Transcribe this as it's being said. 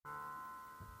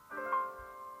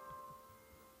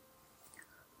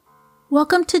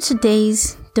Welcome to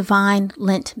today's Divine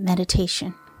Lent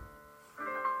Meditation.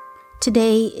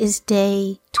 Today is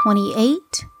day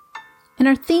 28, and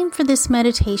our theme for this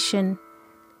meditation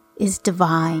is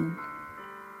divine.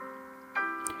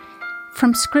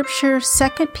 From Scripture,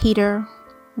 2 Peter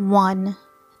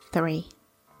 1:3.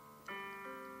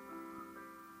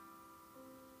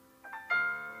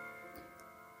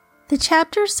 The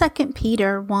chapter 2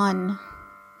 Peter 1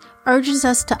 urges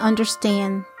us to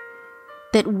understand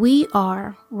that we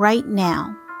are, right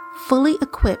now, fully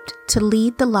equipped to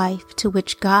lead the life to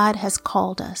which God has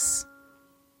called us.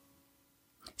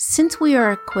 Since we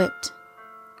are equipped,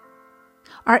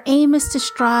 our aim is to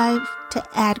strive to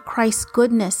add Christ's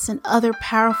goodness and other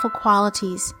powerful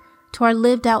qualities to our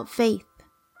lived out faith.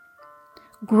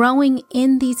 Growing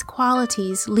in these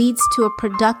qualities leads to a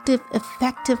productive,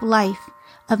 effective life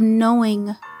of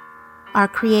knowing our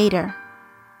Creator.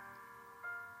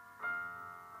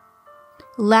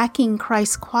 Lacking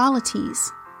Christ's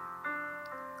qualities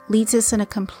leads us in a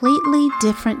completely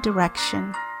different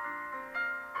direction.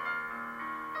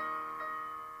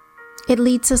 It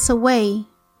leads us away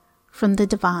from the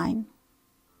divine.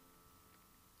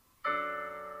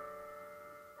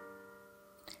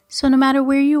 So no matter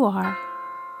where you are,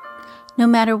 no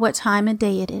matter what time of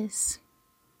day it is,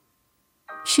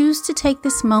 choose to take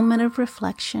this moment of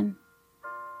reflection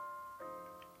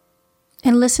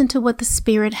and listen to what the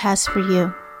Spirit has for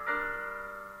you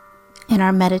in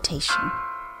our meditation.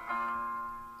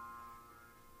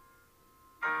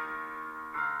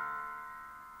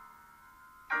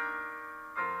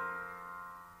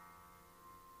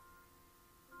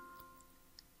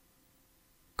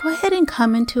 Go ahead and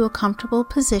come into a comfortable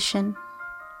position,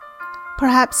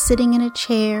 perhaps sitting in a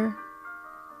chair,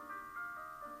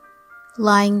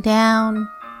 lying down,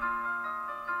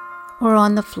 or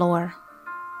on the floor.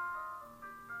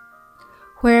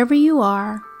 Wherever you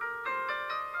are,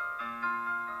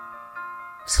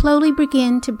 slowly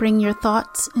begin to bring your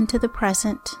thoughts into the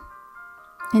present,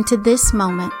 into this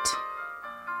moment,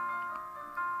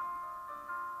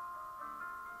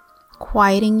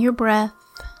 quieting your breath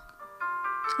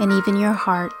and even your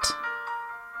heart.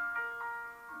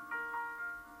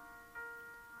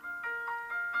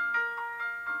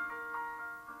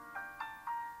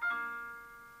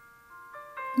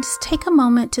 Just take a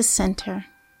moment to center.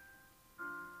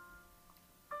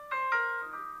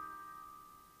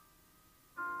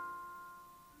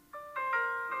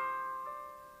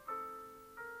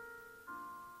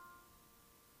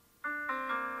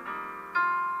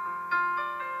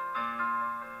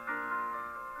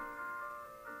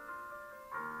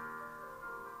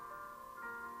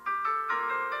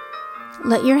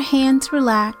 Let your hands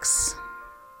relax,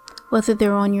 whether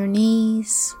they're on your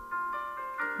knees,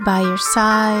 by your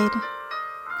side,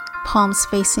 palms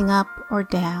facing up or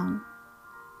down.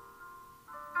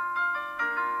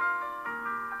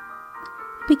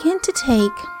 Begin to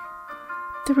take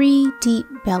 3 deep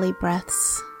belly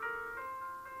breaths,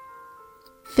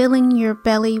 filling your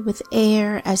belly with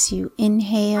air as you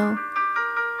inhale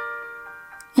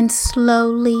and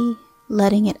slowly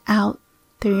letting it out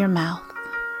through your mouth.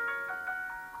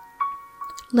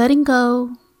 Letting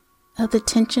go of the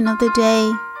tension of the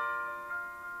day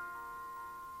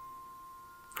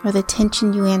or the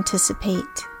tension you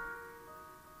anticipate,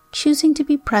 choosing to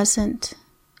be present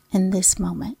in this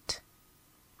moment.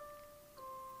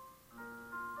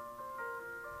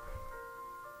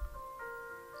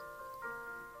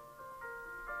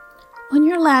 On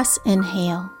your last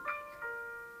inhale,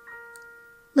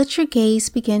 let your gaze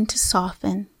begin to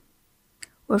soften,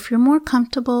 or if you're more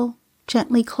comfortable,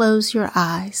 gently close your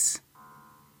eyes.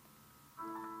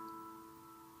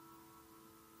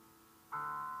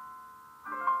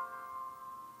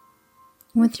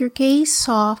 With your gaze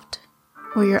soft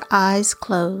or your eyes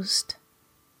closed,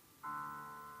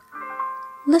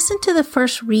 listen to the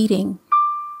first reading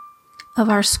of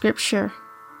our scripture,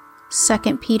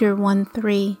 2 Peter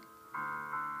 1:3,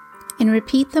 and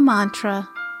repeat the mantra,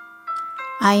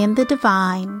 I am the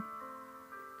divine,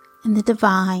 and the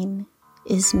divine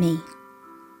is me.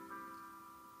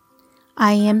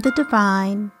 I am the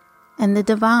divine, and the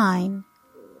divine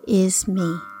is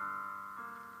me.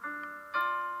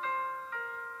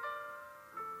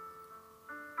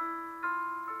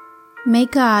 May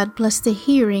God bless the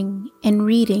hearing and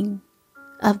reading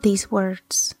of these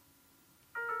words.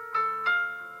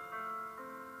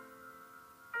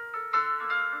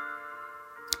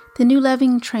 The New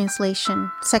Living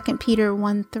Translation, 2 Peter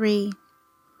 1:3.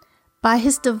 By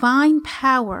His divine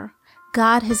power,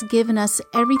 God has given us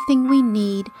everything we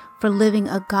need for living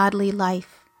a godly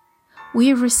life. We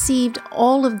have received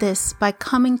all of this by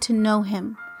coming to know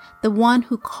Him, the one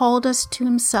who called us to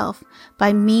himself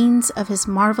by means of his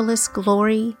marvelous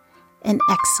glory and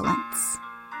excellence.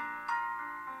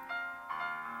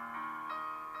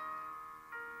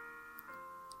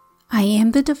 I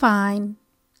am the divine,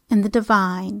 and the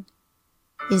divine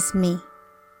is me.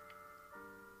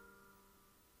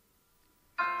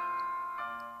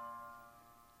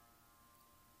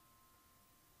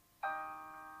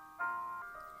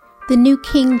 The New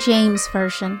King James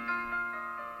Version.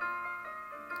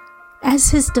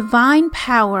 As his divine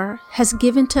power has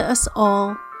given to us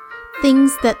all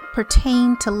things that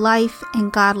pertain to life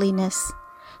and godliness,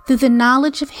 through the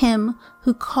knowledge of him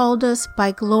who called us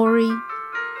by glory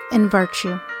and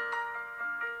virtue.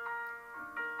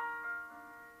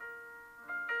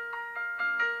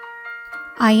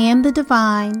 I am the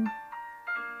divine,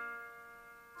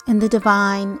 and the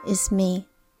divine is me.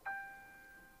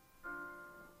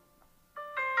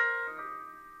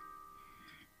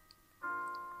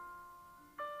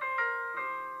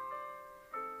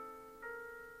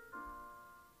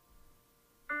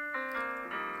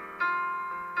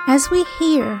 As we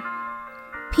hear,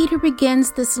 Peter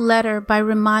begins this letter by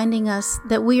reminding us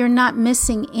that we are not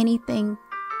missing anything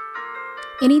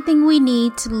we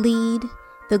need to lead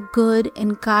the good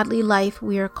and godly life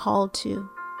we are called to.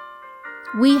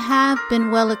 We have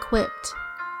been well equipped.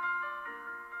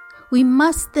 We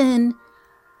must then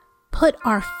put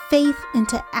our faith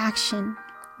into action,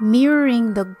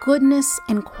 mirroring the goodness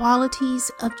and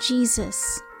qualities of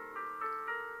Jesus.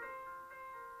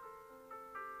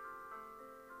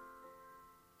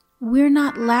 We're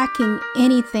not lacking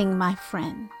anything, my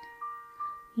friend.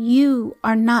 You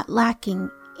are not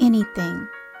lacking anything.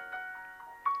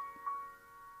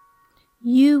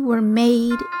 You were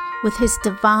made with his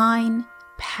divine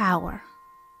power.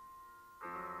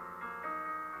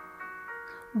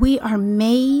 We are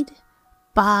made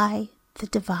by the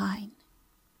divine.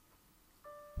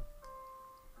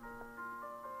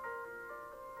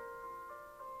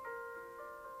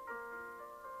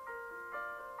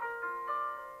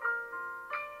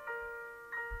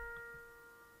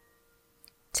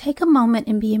 Take a moment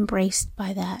and be embraced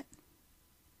by that.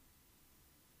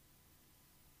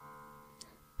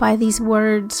 By these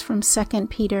words from 2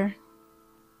 Peter.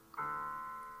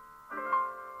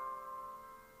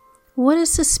 What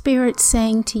is the Spirit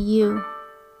saying to you?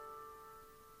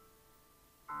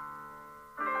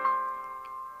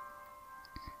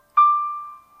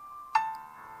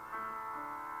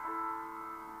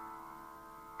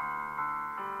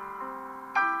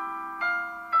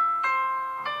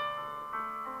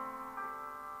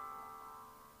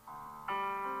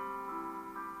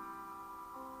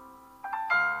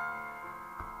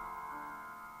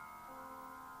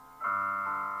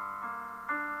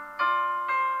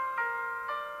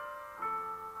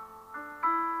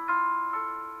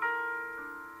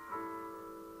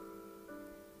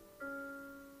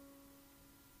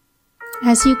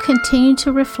 As you continue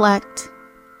to reflect,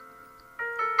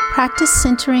 practice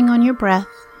centering on your breath.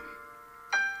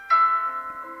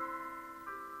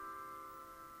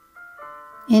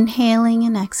 Inhaling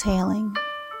and exhaling.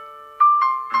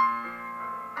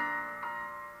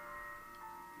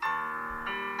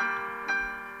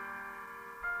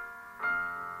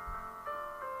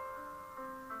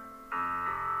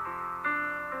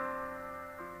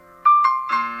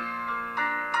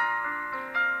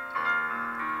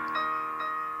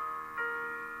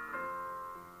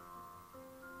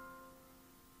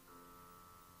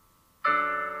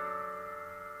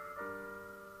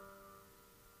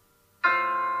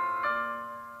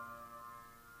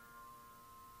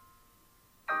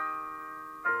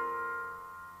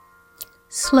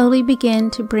 Slowly begin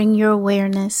to bring your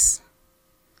awareness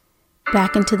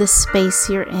back into the space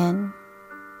you're in.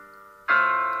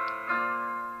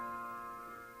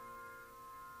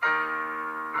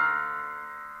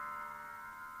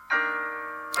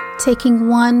 Taking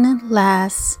one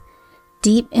last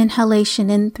deep inhalation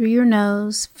in through your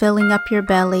nose, filling up your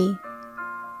belly,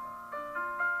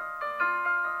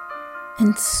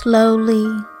 and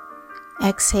slowly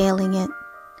exhaling it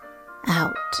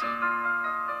out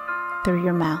through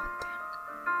your mouth.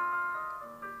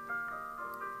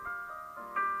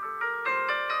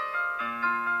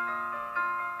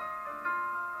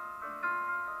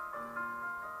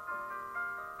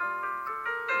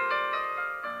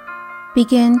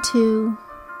 Begin to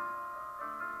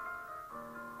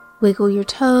wiggle your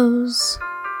toes,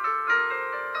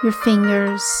 your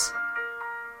fingers,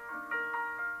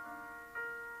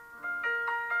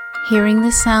 hearing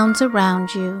the sounds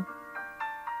around you,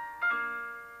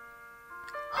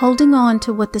 holding on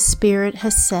to what the Spirit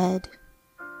has said.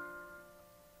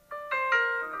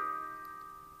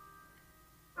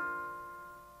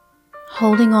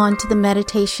 holding on to the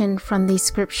meditation from these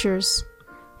scriptures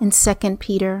in 2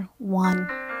 Peter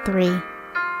 1:3.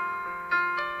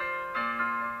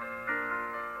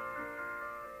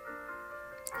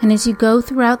 And as you go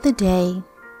throughout the day,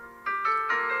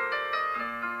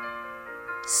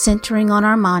 centering on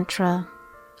our mantra,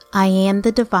 I am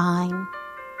the divine,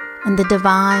 and the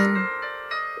divine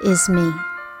is me.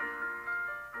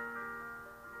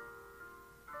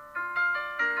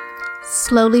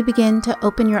 Slowly begin to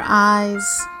open your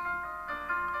eyes.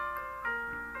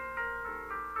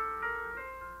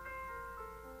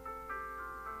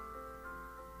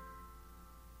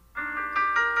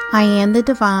 I am the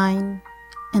divine,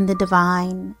 and the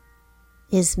divine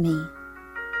is me.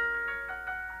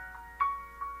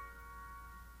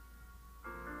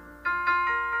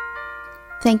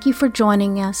 Thank you for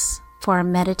joining us for our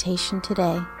meditation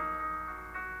today.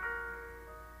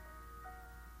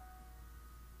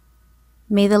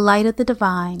 May the light of the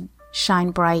divine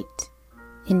shine bright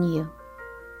in you.